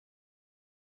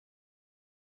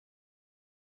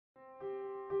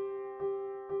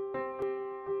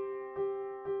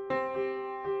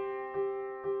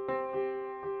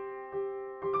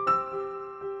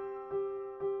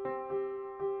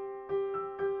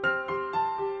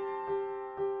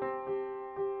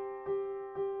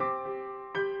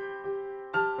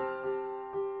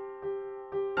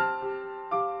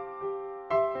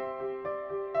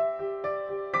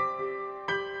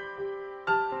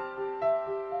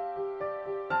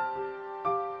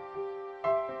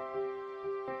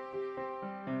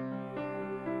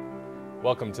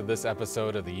Welcome to this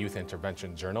episode of the Youth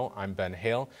Intervention Journal. I'm Ben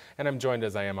Hale, and I'm joined,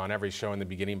 as I am on every show in the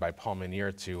beginning, by Paul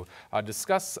Menier to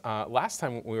discuss. Last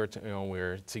time we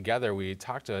were together, we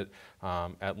talked at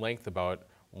length about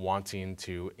wanting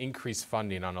to increase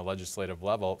funding on a legislative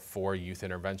level for youth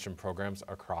intervention programs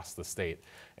across the state.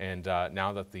 And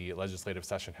now that the legislative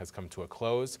session has come to a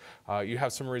close, you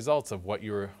have some results of what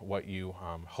you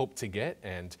hope to get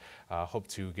and hope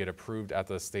to get approved at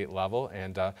the state level.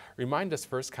 And remind us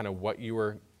first kind of what you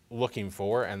were looking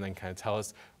for, and then kind of tell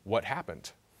us what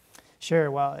happened. Sure.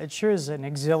 Well, it sure is an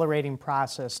exhilarating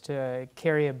process to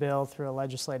carry a bill through a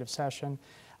legislative session.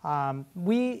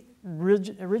 We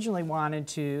originally wanted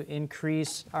to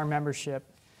increase our membership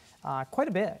quite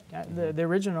a bit. The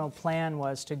original plan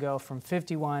was to go from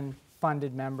 51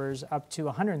 funded members up to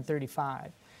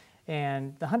 135.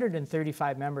 And the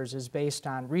 135 members is based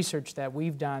on research that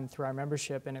we've done through our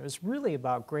membership, and it was really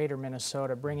about greater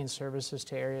Minnesota, bringing services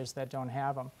to areas that don't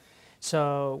have them.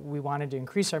 So we wanted to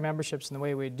increase our memberships, and the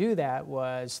way we'd do that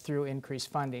was through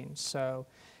increased funding. So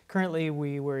currently,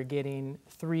 we were getting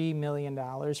 $3 million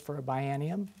for a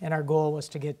biennium, and our goal was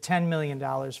to get $10 million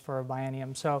for a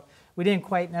biennium. So we didn't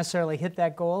quite necessarily hit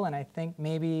that goal, and I think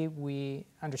maybe we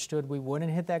understood we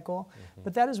wouldn't hit that goal,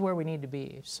 but that is where we need to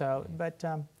be. So, but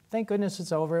thank goodness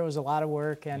it's over. It was a lot of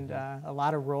work and a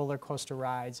lot of roller coaster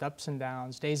rides, ups and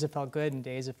downs, days that felt good and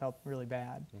days that felt really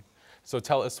bad. So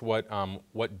tell us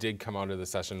what did come out of the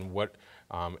session. What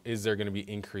is there going to be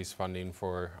increased funding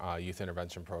for youth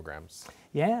intervention programs?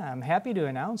 Yeah, I'm happy to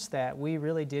announce that we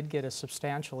really did get a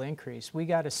substantial increase. We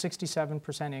got a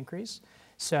 67% increase.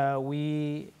 So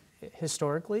we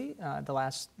historically, the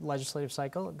last legislative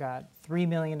cycle, got $3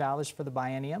 million for the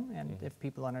biennium, and if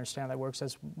people understand how that works,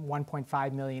 that's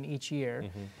 $1.5 million each year.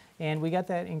 And we got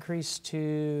that increase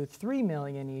to $3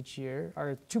 million each year,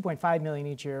 or $2.5 million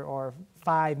each year, or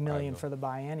 $5 million for the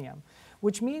biennium.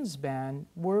 Which means, Ben,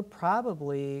 we're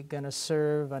probably going to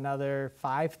serve another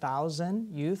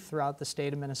 5,000 youth throughout the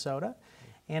state of Minnesota,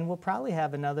 and we'll probably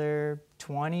have another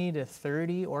 20 to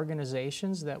 30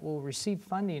 organizations that will receive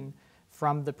funding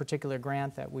from the particular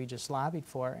grant that we just lobbied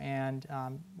for. And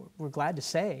we're glad to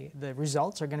say the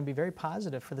results are going to be very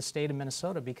positive for the state of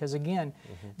Minnesota, because again,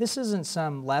 this isn't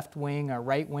some left-wing or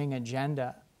right-wing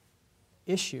agenda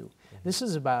issue. This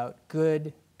is about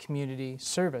good community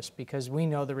service, because we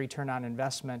know the return on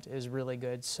investment is really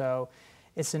good. So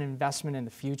it's an investment in the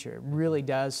future. It really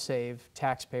does save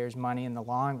taxpayers money in the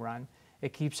long run.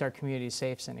 It keeps our community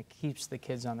safe, and it keeps the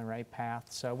kids on the right path.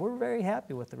 So we're very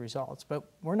happy with the results, but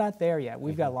we're not there yet.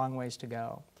 We've got a long ways to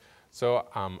go. So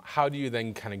how do you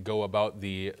then kind of go about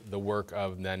the work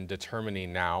of then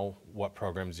determining now what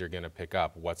programs you're going to pick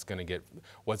up? What's going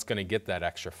to get that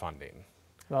extra funding?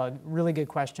 Well, really good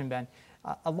question, Ben.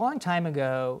 A long time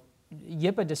ago,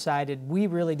 YIPA decided we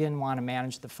really didn't want to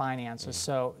manage the finances.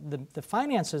 So the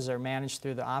finances are managed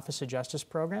through the Office of Justice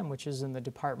program, which is in the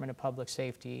Department of Public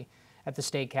Safety at the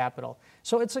state capitol.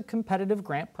 So it's a competitive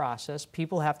grant process.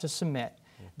 People have to submit.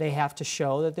 They have to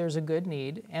show that there's a good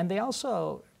need, and they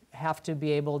also have to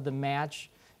be able to match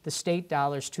the state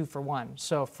dollars 2-for-1.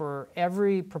 So for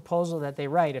every proposal that they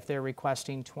write, if they're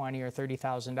requesting $20,000 or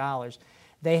 $30,000,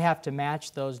 they have to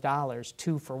match those dollars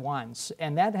 2-for-1,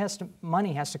 and that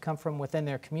money has to come from within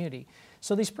their community.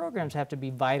 So these programs have to be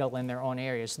vital in their own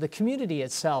areas. The community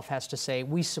itself has to say,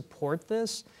 we support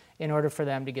this, in order for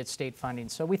them to get state funding.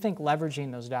 So we think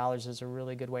leveraging those dollars is a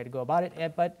really good way to go about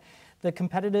it. But the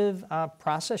competitive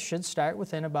process should start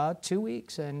within about 2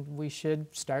 weeks, and we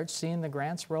should start seeing the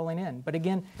grants rolling in. But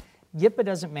again, YIPA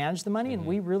doesn't manage the money, and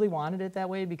we really wanted it that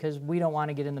way because we don't want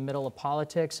to get in the middle of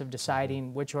politics of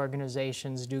deciding which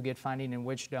organizations do get funding and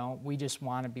which don't. We just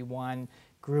want to be one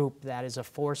group that is a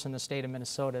force in the state of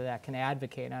Minnesota that can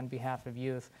advocate on behalf of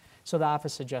youth. So the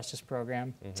Office of Justice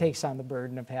program takes on the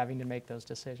burden of having to make those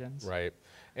decisions. Right.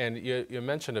 And you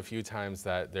mentioned a few times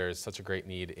that there's such a great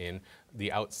need in the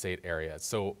outstate area.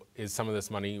 So is some of this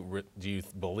money, do you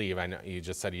believe, I know you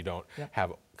just said you don't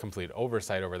have complete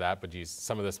oversight over that, but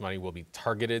some of this money will be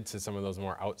targeted to some of those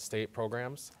more outstate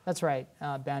programs? That's right,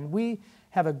 Ben. We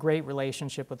have a great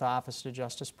relationship with the Office of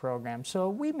Justice program. So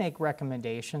we make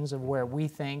recommendations of where we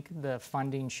think the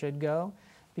funding should go,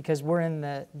 because we're in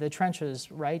the trenches,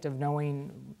 right, of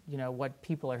knowing, what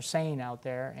people are saying out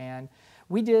there. And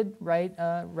we did write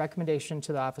a recommendation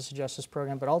to the Office of Justice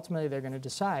program, but ultimately they're going to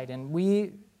decide. And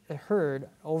we heard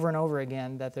over and over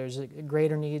again that there's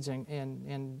greater needs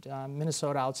in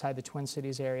Minnesota outside the Twin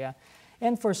Cities area,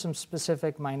 and for some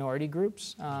specific minority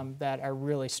groups that are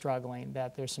really struggling,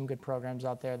 that there's some good programs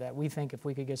out there that we think if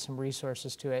we could get some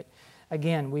resources to it,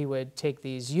 again, we would take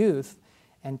these youth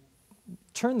and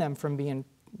turn them from being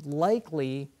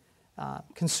likely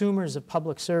consumers of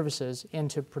public services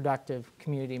into productive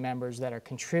community members that are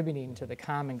contributing to the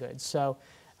common good. So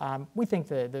we think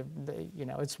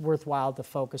it's worthwhile to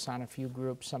focus on a few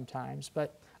groups sometimes,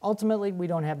 but ultimately we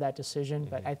don't have that decision,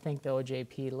 but I think the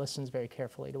OJP listens very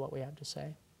carefully to what we have to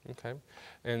say. Okay.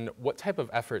 And what type of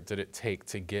effort did it take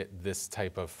to get this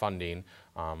type of funding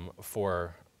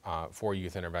for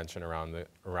youth intervention around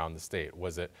the state?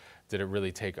 Did it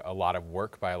really take a lot of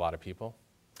work by a lot of people?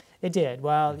 It did.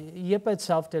 Well, YIPA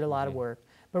itself did a lot of work,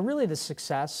 but really the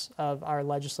success of our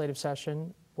legislative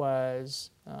session was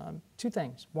two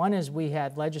things. One is we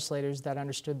had legislators that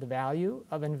understood the value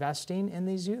of investing in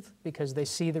these youth because they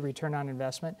see the return on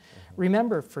investment.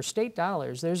 Remember, for state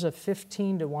dollars, there's a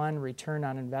 15-to-1 return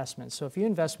on investment. So if you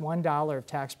invest $1 of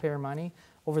taxpayer money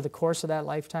over the course of that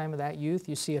lifetime of that youth,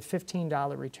 you see a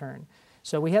 $15 return.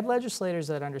 So we had legislators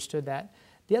that understood that.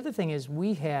 The other thing is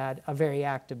we had a very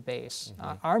active base.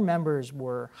 Our members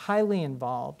were highly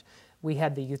involved. We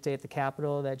had the Youth Day at the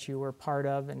Capitol that you were part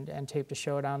of and taped a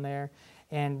show down there.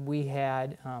 And we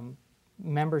had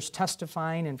members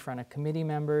testifying in front of committee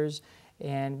members.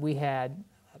 And we had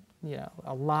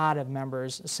a lot of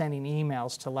members sending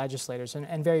emails to legislators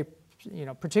and very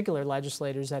particular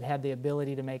legislators that had the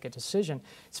ability to make a decision.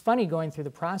 It's funny going through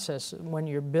the process when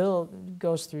your bill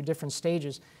goes through different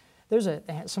stages. There's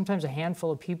sometimes a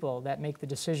handful of people that make the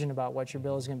decision about what your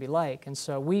bill is going to be like. And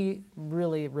so we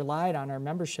really relied on our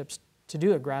memberships to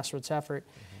do a grassroots effort.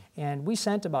 And we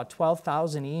sent about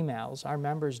 12,000 emails, our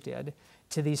members did,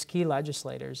 to these key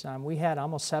legislators. We had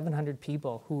almost 700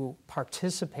 people who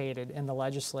participated in the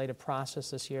legislative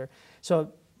process this year.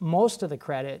 So most of the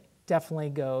credit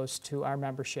definitely goes to our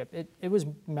membership. It was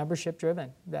membership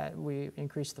driven that we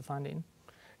increased the funding.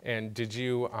 And did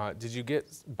you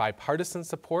get bipartisan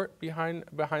support behind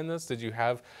this? Did you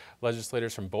have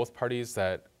legislators from both parties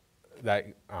that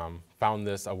found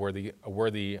this a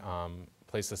worthy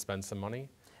place to spend some money?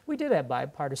 We did have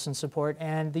bipartisan support,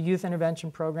 and the Youth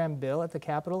Intervention Program bill at the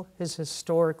Capitol has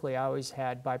historically always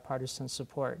had bipartisan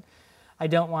support. I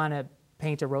don't want to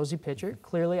paint a rosy picture.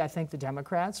 Clearly, I think the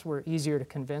Democrats were easier to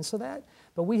convince of that,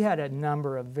 but we had a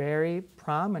number of very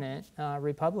prominent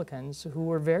Republicans who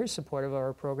were very supportive of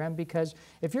our program because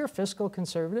if you're a fiscal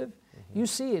conservative, you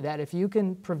see that if you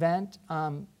can prevent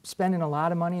spending a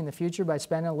lot of money in the future by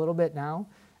spending a little bit now,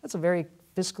 that's a very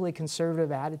fiscally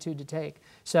conservative attitude to take.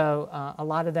 So a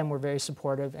lot of them were very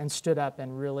supportive and stood up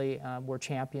and really were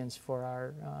champions for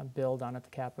our bill down at the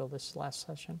Capitol this last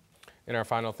session. And our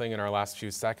final thing in our last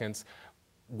few seconds,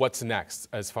 what's next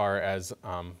as far as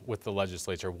with the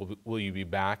legislature? Will you be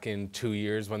back in 2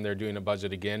 years when they're doing a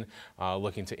budget again,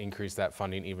 looking to increase that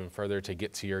funding even further to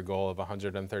get to your goal of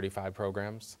 135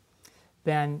 programs?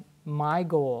 Ben, my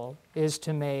goal is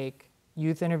to make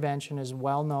youth intervention as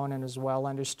well known and as well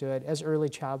understood as early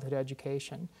childhood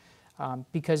education,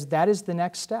 because that is the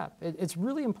next step. It's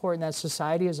really important that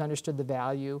society has understood the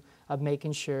value of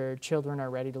making sure children are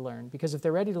ready to learn, because if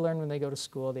they're ready to learn when they go to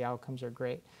school, the outcomes are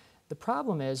great. The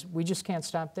problem is we just can't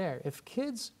stop there. If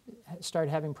kids start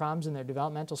having problems in their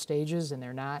developmental stages and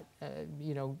they're not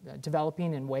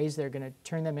developing in ways that are going to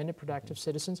turn them into productive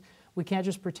citizens, we can't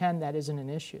just pretend that isn't an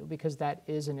issue, because that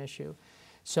is an issue.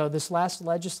 So this last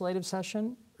legislative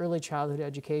session, early childhood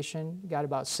education got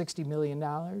about $60 million.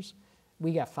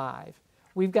 We got $5 million.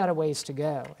 We've got a ways to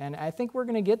go, and I think we're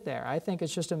going to get there. I think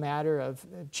it's just a matter of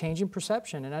changing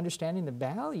perception and understanding the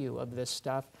value of this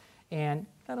stuff, and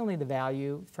not only the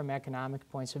value from economic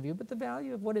points of view, but the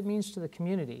value of what it means to the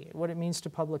community, what it means to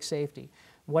public safety,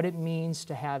 what it means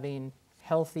to having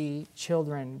healthy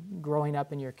children growing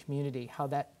up in your community, how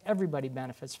that everybody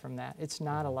benefits from that. It's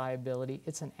not a liability,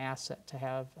 it's an asset to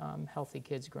have healthy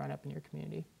kids growing up in your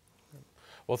community.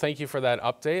 Well, thank you for that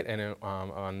update and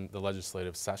on the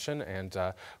legislative session, and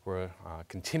we'll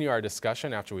continue our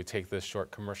discussion after we take this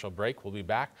short commercial break. We'll be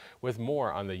back with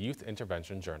more on the Youth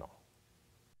Intervention Journal.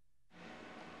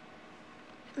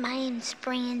 My name's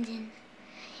Brandon.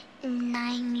 I'm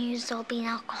 9 years old, being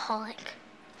alcoholic.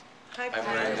 Hi,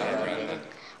 Brandon.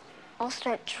 I'll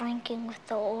start drinking with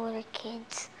the older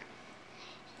kids.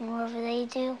 And whatever they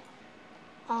do,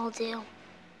 I'll do.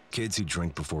 Kids who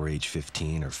drink before age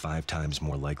 15 are 5 times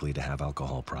more likely to have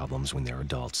alcohol problems when they're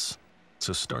adults.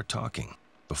 So start talking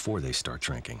before they start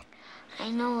drinking.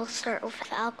 I know I'll start with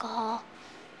alcohol.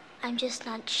 I'm just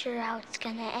not sure how it's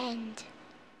gonna end.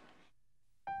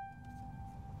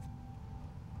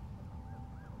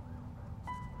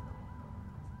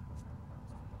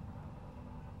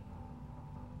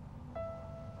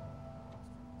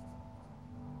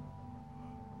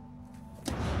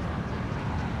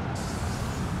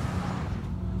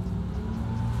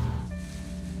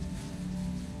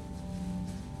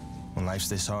 life's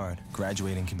this hard,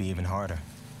 graduating can be even harder.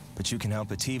 But you can help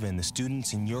Ativa and the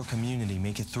students in your community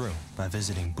make it through by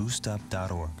visiting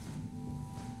boostup.org.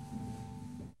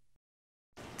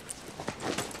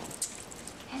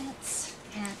 Pants,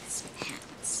 pants,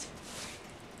 pants.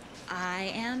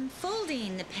 I am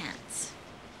folding the pants.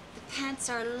 The pants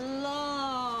are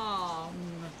long.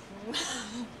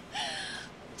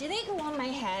 Do they go on my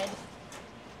head?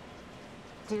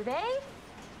 Do they?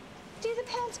 Do the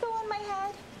pants go on my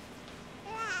head?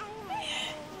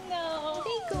 No.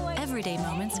 They go on. Everyday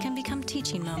moments can become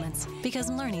teaching moments because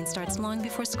learning starts long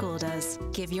before school does.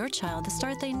 Give your child the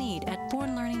start they need at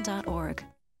bornlearning.org.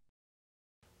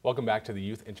 Welcome back to the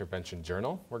Youth Intervention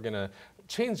Journal. We're going to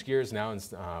change gears now, and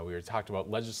we were talked about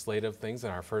legislative things in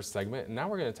our first segment, and now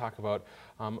we're going to talk about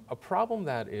a problem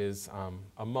that is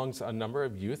amongst a number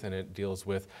of youth, and it deals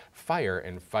with fire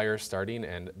and fire starting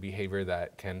and behavior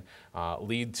that can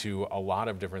lead to a lot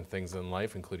of different things in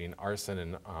life, including arson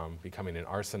and becoming an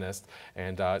arsonist.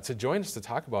 And to join us to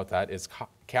talk about that is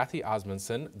Kathy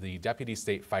Osmundson, the Deputy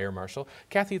State Fire Marshal.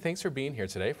 Kathy, thanks for being here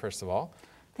today, first of all.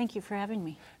 Thank you for having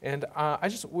me. And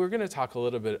we're going to talk a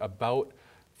little bit about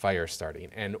fire starting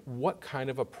and what kind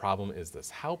of a problem is this?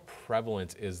 How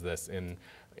prevalent is this in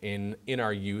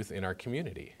our youth, in our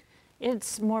community?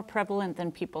 It's more prevalent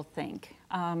than people think.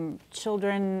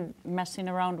 Children messing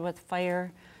around with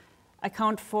fire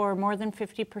account for more than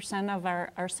 50% of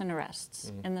our arson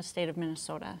arrests in the state of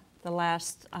Minnesota. The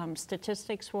last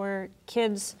statistics were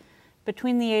kids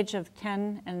between the age of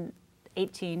 10 and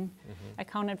 18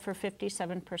 accounted for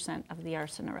 57% of the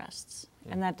arson arrests.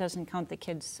 And that doesn't count the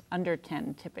kids under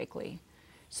 10 typically.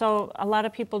 So a lot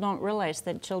of people don't realize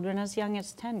that children as young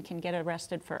as 10 can get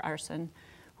arrested for arson,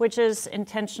 which is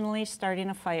intentionally starting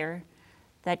a fire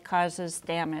that causes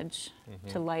damage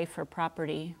to life or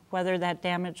property, whether that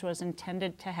damage was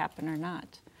intended to happen or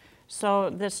not. So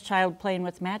this child playing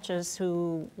with matches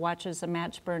who watches a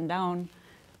match burn down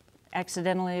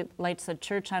accidentally lights a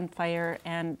church on fire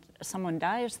and someone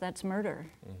dies, that's murder.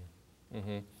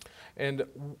 And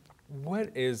what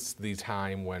is the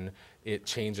time when it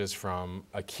changes from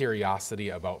a curiosity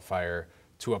about fire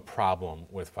to a problem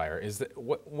with fire?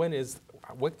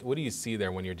 What do you see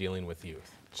there when you're dealing with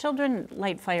youth? Children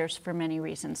light fires for many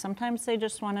reasons. Sometimes they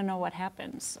just want to know what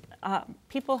happens.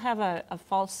 People have a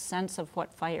false sense of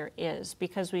what fire is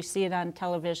because we see it on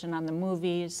television, on the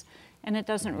movies, and it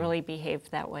doesn't really behave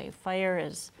that way. Fire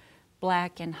is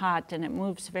black and hot and it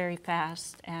moves very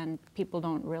fast and people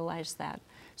don't realize that.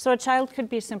 So a child could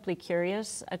be simply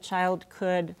curious. A child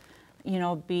could,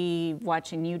 be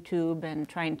watching YouTube and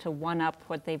trying to one-up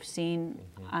what they've seen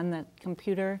on the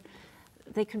computer.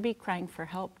 They could be crying for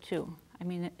help too. I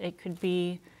mean, it could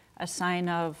be a sign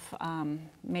of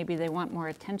maybe they want more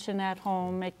attention at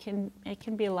home. It can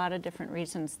be a lot of different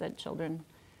reasons that children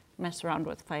mess around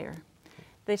with fire.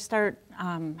 They start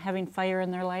having fire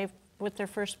in their life with their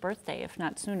first birthday, if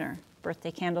not sooner. Birthday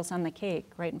candles on the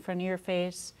cake right in front of your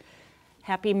face.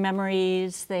 Happy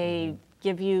memories. They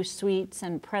give you sweets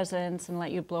and presents and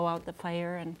let you blow out the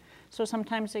fire. And so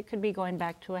sometimes it could be going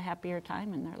back to a happier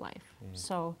time in their life.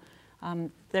 So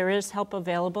there is help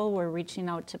available. We're reaching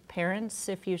out to parents.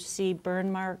 If you see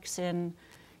burn marks in,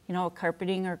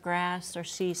 carpeting or grass or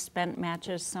see spent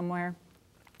matches somewhere,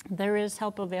 there is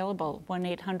help available.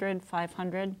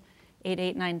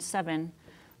 1-800-500-8897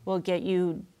 will get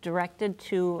you directed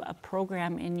to a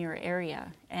program in your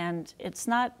area. And it's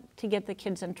not to get the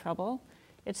kids in trouble,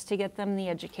 it's to get them the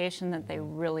education that they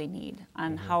really need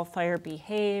on how fire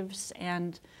behaves.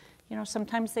 And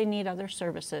sometimes they need other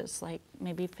services like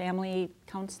maybe family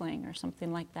counseling or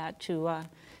something like that to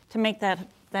make that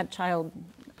child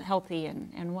healthy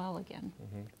and well again.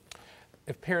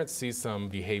 If parents see some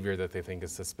behavior that they think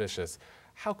is suspicious,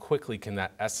 how quickly can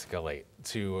that escalate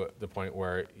to the point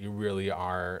where you really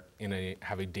are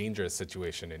have a dangerous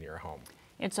situation in your home?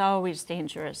 It's always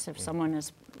dangerous if someone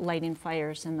is lighting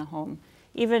fires in the home.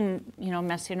 Even,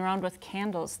 messing around with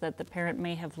candles that the parent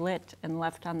may have lit and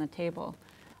left on the table.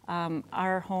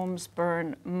 Our homes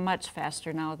burn much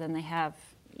faster now than they have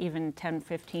even 10,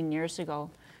 15 years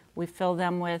ago. We fill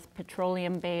them with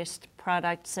petroleum-based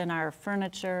products in our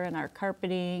furniture, and our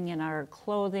carpeting, and our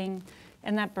clothing,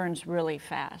 and that burns really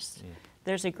fast.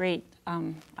 There's a great,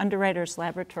 Underwriters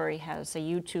Laboratory has a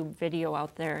YouTube video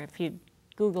out there. If you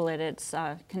Google it, it's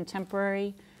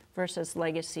contemporary versus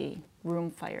legacy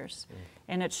room fires.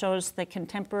 And it shows the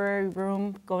contemporary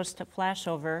room goes to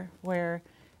flashover, where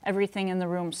everything in the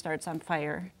room starts on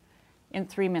fire in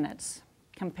 3 minutes,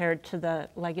 compared to the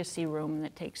legacy room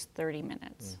that takes 30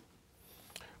 minutes.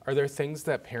 Are there things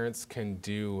that parents can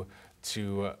do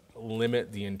to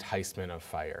limit the enticement of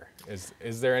fire?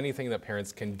 Is there anything that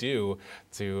parents can do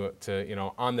to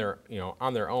on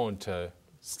their own to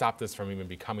stop this from even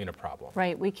becoming a problem?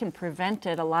 Right, we can prevent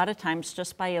it a lot of times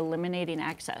just by eliminating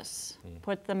access.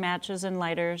 Put the matches and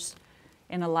lighters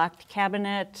in a locked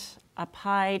cabinet, up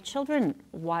high. Children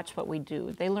watch what we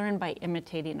do. They learn by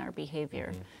imitating our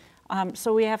behavior.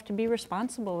 So we have to be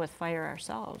responsible with fire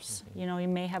ourselves. You know, you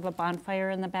may have a bonfire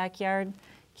in the backyard.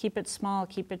 Keep it small,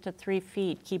 keep it to 3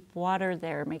 feet, keep water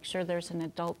there, make sure there's an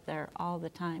adult there all the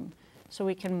time, so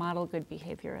we can model good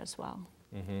behavior as well.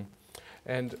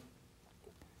 And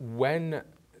when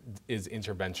is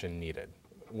intervention needed?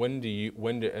 When do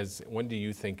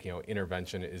you think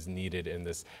intervention is needed in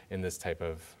this type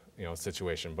of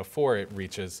situation before it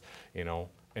reaches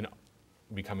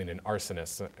becoming an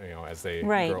arsonist as they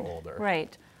grow older?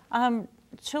 Right.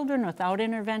 Children without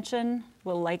intervention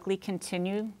will likely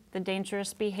continue the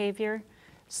dangerous behavior.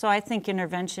 So I think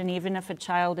intervention, even if a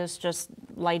child is just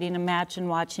lighting a match and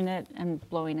watching it and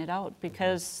blowing it out,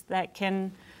 because that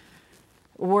can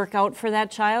work out for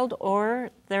that child,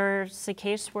 or there's a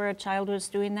case where a child was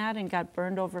doing that and got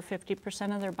burned over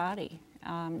 50% of their body.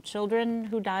 Children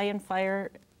who die in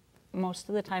fire most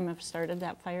of the time have started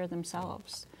that fire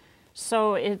themselves.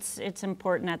 So it's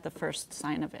important at the first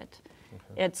sign of it.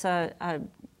 It's a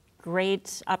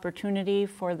great opportunity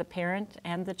for the parent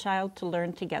and the child to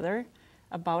learn together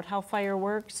about how fire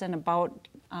works and about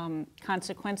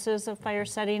consequences of fire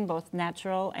setting, both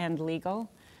natural and legal.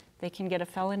 They can get a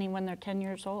felony when they're 10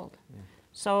 years old.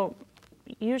 So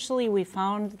usually we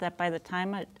found that by the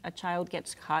time a child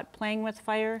gets caught playing with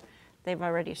fire, they've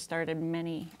already started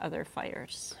many other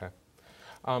fires. Okay.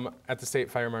 At the State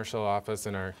Fire Marshal Office,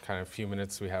 in our kind of few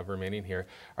minutes we have remaining here,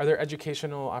 are there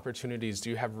educational opportunities?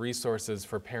 Do you have resources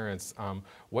for parents?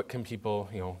 What can people,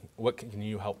 what can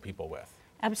you help people with?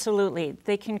 Absolutely.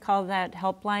 They can call that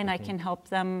helpline. I can help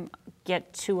them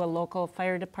get to a local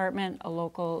fire department, a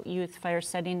local youth fire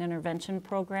setting intervention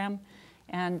program.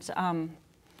 And,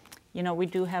 we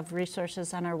do have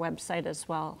resources on our website as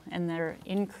well, and they're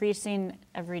increasing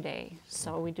every day.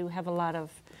 So we do have a lot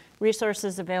of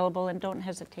resources available, and don't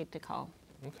hesitate to call.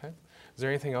 Okay. Is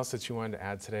there anything else that you wanted to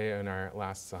add today in our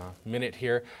last minute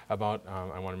here about,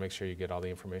 I want to make sure you get all the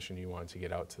information you want to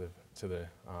get out to the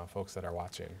folks that are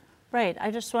watching? Right. I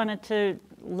just wanted to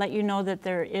let you know that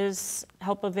there is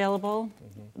help available,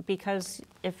 because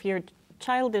if your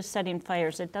child is setting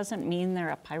fires, it doesn't mean they're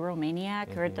a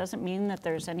pyromaniac, or it doesn't mean that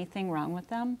there's anything wrong with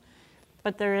them.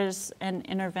 But there is an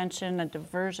intervention, a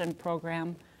diversion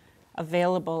program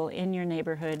available in your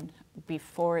neighborhood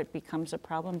before it becomes a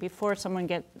problem, before someone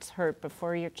gets hurt,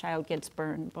 before your child gets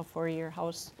burned, before your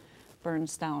house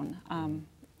burns down.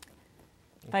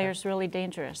 Fire's really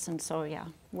dangerous, and so yeah,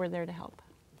 we're there to help.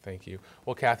 Thank you.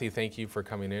 Well, Kathy, thank you for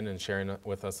coming in and sharing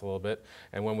with us a little bit.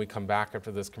 And when we come back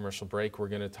after this commercial break, we're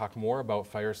going to talk more about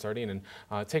fire starting and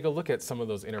take a look at some of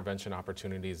those intervention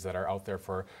opportunities that are out there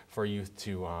for youth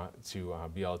to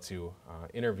be able to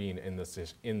intervene in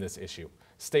this issue.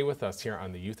 Stay with us here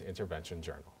on the Youth Intervention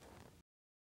Journal.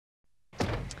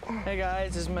 Hey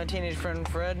guys, this is my teenage friend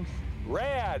Fred.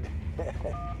 Rad!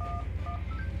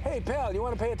 Hey pal, you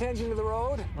want to pay attention to the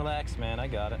road? Relax, man, I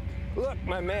got it. Look,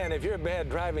 my man, if your bad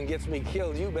driving gets me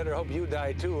killed, you better hope you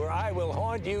die too, or I will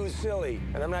haunt you silly.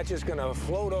 And I'm not just gonna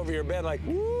float over your bed like,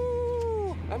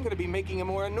 woo! I'm gonna be making a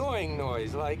more annoying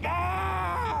noise, like,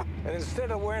 ah! And instead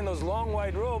of wearing those long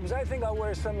white robes, I think I'll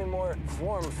wear something more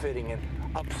form-fitting and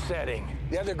upsetting.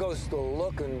 The other ghosts will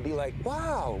look and be like,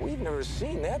 wow, we've never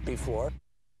seen that before.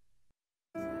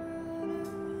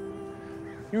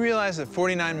 You realize that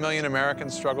 49 million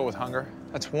Americans struggle with hunger?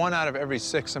 That's 1 out of every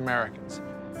 6 Americans.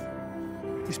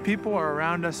 These people are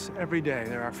around us every day.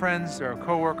 They're our friends, they're our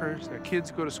coworkers, their kids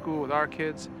go to school with our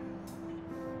kids.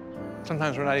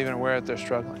 Sometimes we're not even aware that they're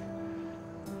struggling.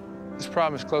 This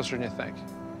problem is closer than you think,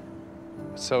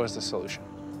 but so is the solution.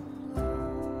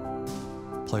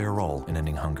 Play a role in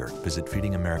ending hunger. Visit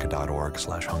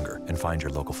feedingamerica.org/hunger and find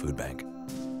your local food bank.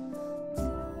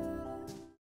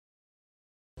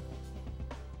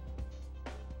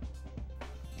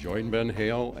 Join Ben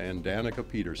Hale and Danica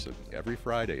Peterson every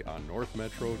Friday on North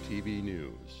Metro TV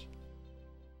News.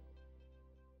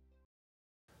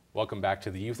 Welcome back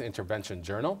to the Youth Intervention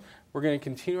Journal. We're going to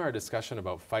continue our discussion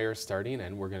about fire starting,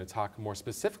 and we're going to talk more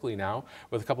specifically now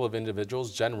with a couple of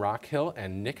individuals, Jen Rockhill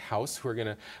and Nick House, who are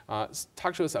going to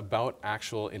talk to us about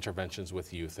actual interventions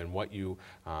with youth and what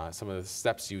some of the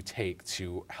steps you take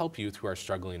to help youth who are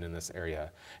struggling in this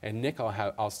area. And Nick,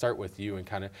 I'll start with you and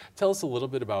kind of tell us a little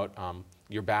bit about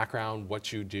your background,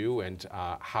 what you do, and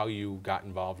how you got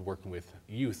involved working with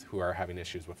youth who are having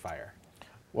issues with fire.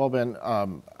 Well, Ben,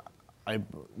 I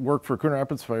work for Coon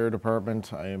Rapids Fire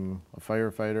Department. I'm a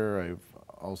firefighter. I'm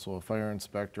also a fire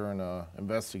inspector and an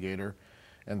investigator.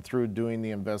 And through doing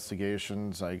the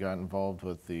investigations, I got involved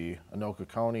with the Anoka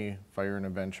County Fire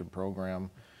Intervention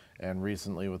Program, and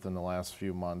recently, within the last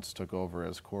few months, took over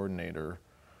as coordinator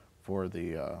for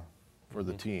the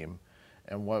team.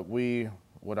 And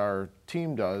what our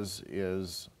team does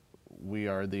is we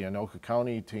are the Anoka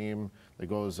County team that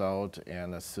goes out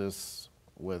and assists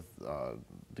with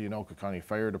the Anoka County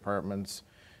Fire Departments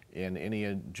in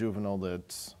any juvenile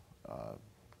that's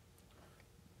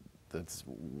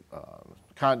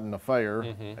caught in a fire,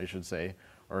 I should say,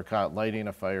 or caught lighting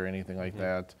a fire, anything like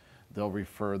that. They'll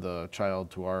refer the child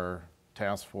to our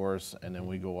task force, and then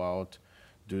we go out,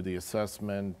 do the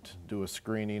assessment, do a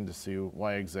screening to see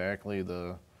why exactly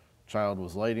the child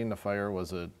was lighting the fire.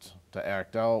 Was it to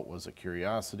act out? Was it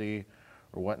curiosity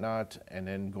or whatnot? And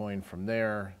then going from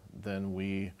there, then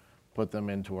we put them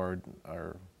into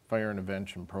our fire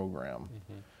intervention program.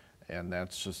 And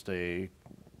that's just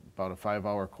about a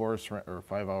 5-hour course or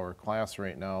 5-hour class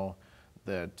right now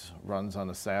that runs on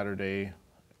a Saturday.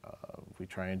 We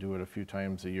try and do it a few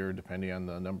times a year depending on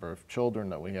the number of children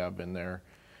that we have in there.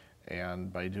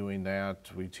 And by doing that,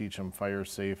 we teach them fire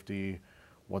safety,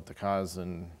 what the cause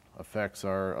and effects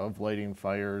are of lighting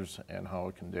fires, and how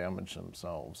it can damage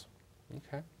themselves.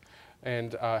 Okay.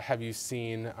 And have you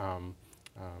seen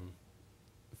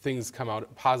things come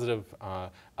out, positive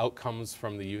outcomes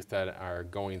from the youth that are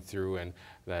going through and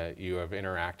that you have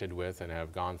interacted with and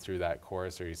have gone through that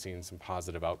course? Are you seeing some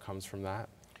positive outcomes from that?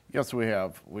 Yes, we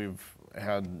have. We've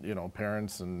had,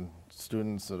 parents and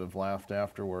students that have laughed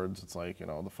afterwards. It's like,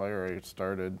 the fire I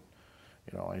started,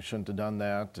 I shouldn't have done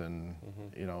that, and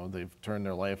they've turned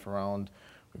their life around.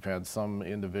 We've had some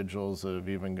individuals that have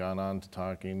even gone on to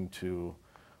talking to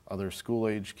other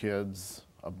school-age kids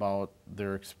about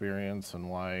their experience and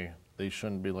why they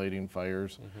shouldn't be lighting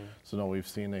fires. So no, we've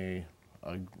seen a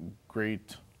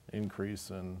great increase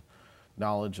in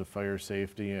knowledge of fire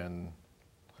safety and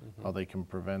how they can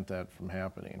prevent that from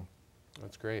happening.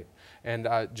 That's great. And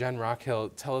Jen Rockhill,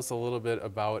 tell us a little bit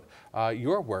about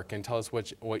your work and tell us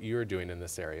what you're doing in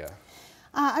this area.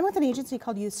 I'm with an agency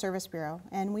called Youth Service Bureau,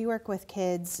 and we work with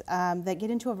kids that get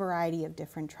into a variety of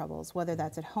different troubles, whether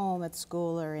that's at home, at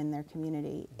school, or in their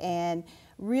community. And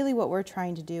really what we're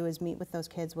trying to do is meet with those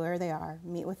kids where they are,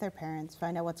 meet with their parents,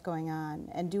 find out what's going on,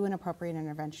 and do an appropriate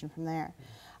intervention from there.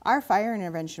 Our fire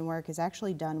intervention work is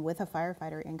actually done with a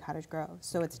firefighter in Cottage Grove,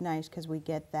 so it's nice because we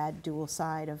get that dual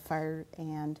side of fire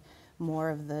and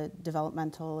more of the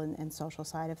developmental and social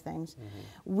side of things.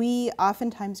 We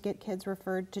oftentimes get kids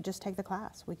referred to just take the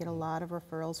class. We get a lot of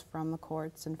referrals from the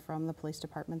courts and from the police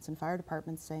departments and fire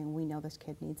departments saying, we know this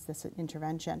kid needs this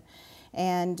intervention.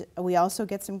 And we also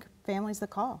get some families that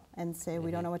call and say,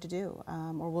 we don't know what to do.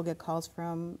 Or we'll get calls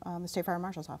from the State Fire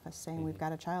Marshal's office saying, we've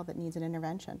got a child that needs an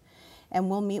intervention. And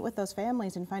we'll meet with those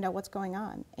families and find out what's going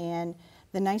on. And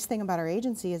the nice thing about our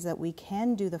agency is that we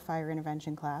can do the fire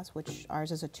intervention class, which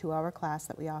ours is a 2-hour class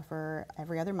that we offer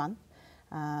every other month.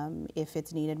 If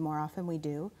it's needed more often, we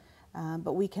do.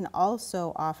 But we can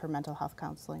also offer mental health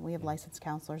counseling. We have licensed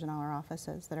counselors in all our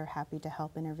offices that are happy to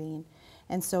help intervene.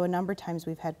 And so a number of times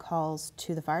we've had calls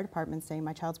to the fire department saying,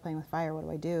 my child's playing with fire, what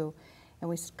do I do? And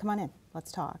we said, come on in,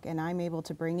 let's talk. And I'm able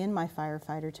to bring in my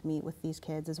firefighter to meet with these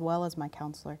kids as well as my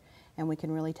counselor, and we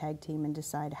can really tag team and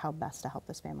decide how best to help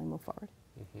this family move forward.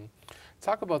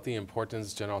 Talk about the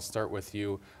importance, Jen, I'll start with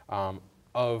you,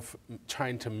 of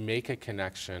trying to make a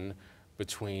connection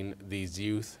between these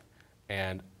youth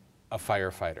and a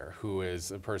firefighter who is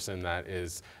a person that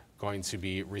is going to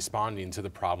be responding to the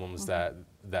problems that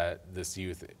this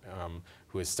youth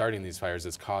who is starting these fires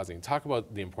is causing. Talk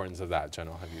about the importance of that, Jen.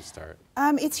 I'll have you start.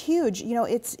 It's huge.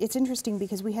 It's interesting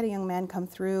because we had a young man come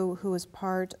through who was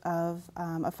part of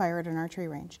a fire at an archery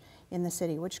range in the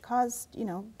city, which caused,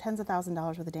 tens of thousands of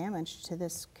dollars worth of damage to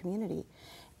this community.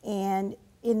 And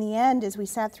in the end, as we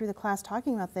sat through the class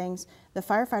talking about things, the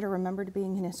firefighter remembered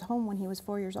being in his home when he was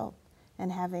 4 years old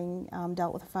and having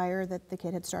dealt with a fire that the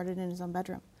kid had started in his own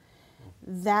bedroom.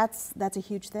 That's a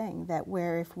huge thing, that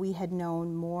where if we had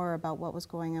known more about what was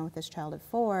going on with this child at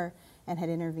 4 and had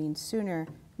intervened sooner,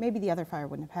 maybe the other fire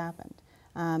wouldn't have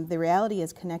happened. The reality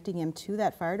is connecting him to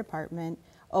that fire department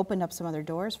opened up some other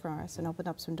doors for us and opened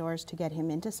up some doors to get him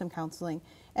into some counseling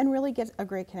and really get a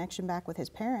great connection back with his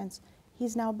parents.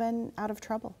 He's now been out of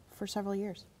trouble for several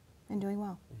years and doing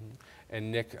well.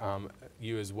 And Nick,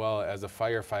 you as well as a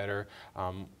firefighter,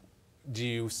 do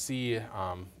you see,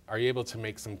 are you able to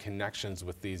make some connections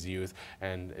with these youth,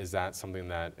 and is that something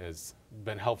that has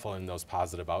been helpful in those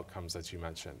positive outcomes that you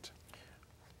mentioned?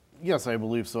 Yes, I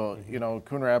believe so. You know,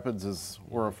 Coon Rapids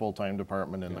we're a full-time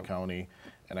department in the county,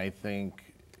 and I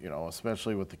think, you know,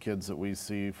 especially with the kids that we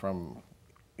see from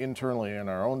internally in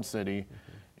our own city,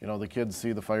 you know, the kids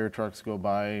see the fire trucks go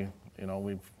by, you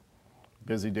know,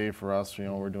 busy day for us, you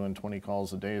know, we're doing 20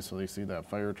 calls a day, so they see that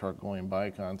fire truck going by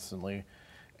constantly.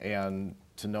 And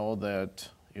to know that,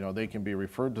 you know, they can be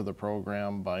referred to the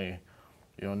program by,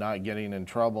 you know, not getting in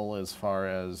trouble as far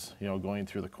as, you know, going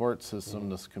through the court system.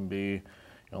 This can be, you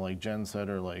know, like Jen said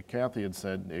or like Kathy had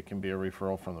said, it can be a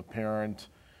referral from the parent.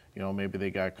 You know, maybe they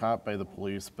got caught by the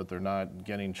police, but they're not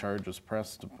getting charges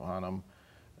pressed upon them.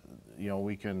 You know,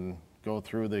 we can go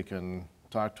through, they can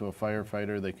talk to a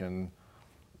firefighter, they can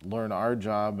learn our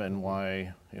job and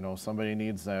why, you know, somebody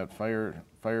needs that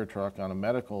fire truck on a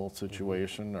medical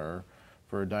situation or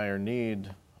for a dire need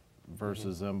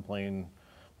versus them playing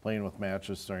with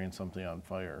matches, starting something on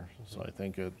fire. So I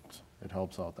think it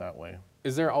helps out that way.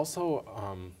 Is there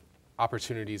also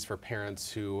opportunities for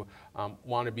parents who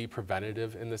want to be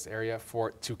preventative in this area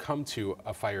to come to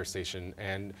a fire station?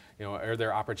 And, you know, are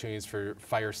there opportunities for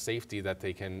fire safety that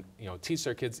they can, you know, teach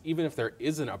their kids, even if there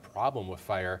isn't a problem with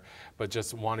fire, but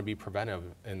just want to be preventive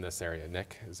in this area?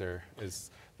 Nick,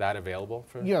 is that available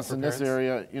for Yes, for in parents? this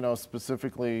area, you know,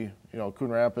 specifically, you know,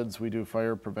 Coon Rapids, we do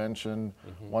fire prevention.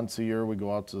 Once a year, we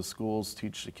go out to the schools,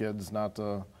 teach the kids not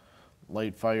to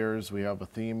light fires. We have a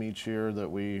theme each year that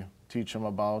we teach them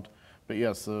about. But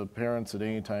yes, the parents at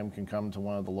any time can come to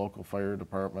one of the local fire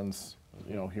departments,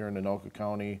 you know, here in Anoka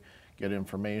County, get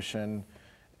information,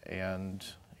 and,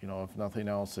 you know, if nothing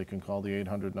else, they can call the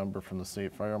 800 number from the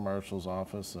State Fire Marshal's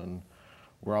office, and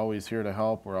we're always here to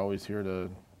help. We're always here to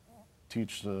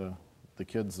teach the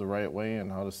kids the right way and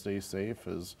how to stay safe,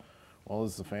 as well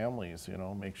as the families, you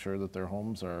know, make sure that their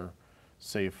homes are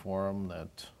safe for them,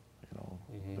 that, you know,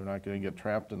 they're not going to get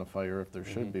trapped in a fire if there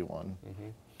should be one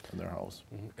in their house.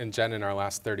 And Jen, in our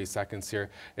last 30 seconds here,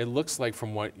 it looks like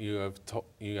from what you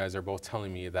guys are both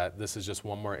telling me that this is just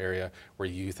one more area where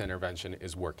youth intervention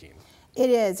is working. It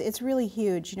is. It's really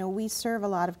huge. You know, we serve a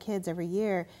lot of kids every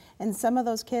year, and some of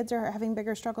those kids are having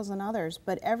bigger struggles than others,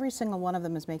 but every single one of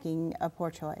them is making a poor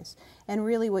choice. And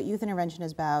really what youth intervention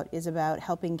is about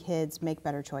helping kids make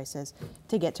better choices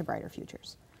to get to brighter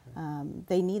futures.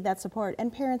 They need that support,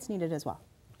 and parents need it as well.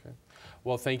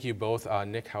 Well, thank you both,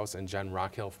 Nick House and Jen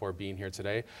Rockhill, for being here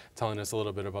today, telling us a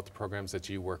little bit about the programs that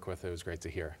you work with. It was great to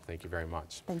hear. Thank you very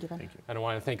much. Thank you, Ben. Thank you. And I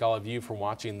want to thank all of you for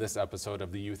watching this episode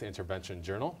of the Youth Intervention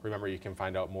Journal. Remember, you can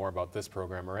find out more about this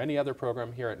program or any other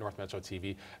program here at North Metro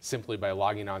TV simply by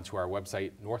logging on to our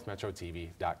website,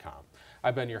 northmetrotv.com.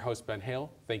 I've been your host, Ben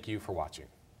Hale. Thank you for watching.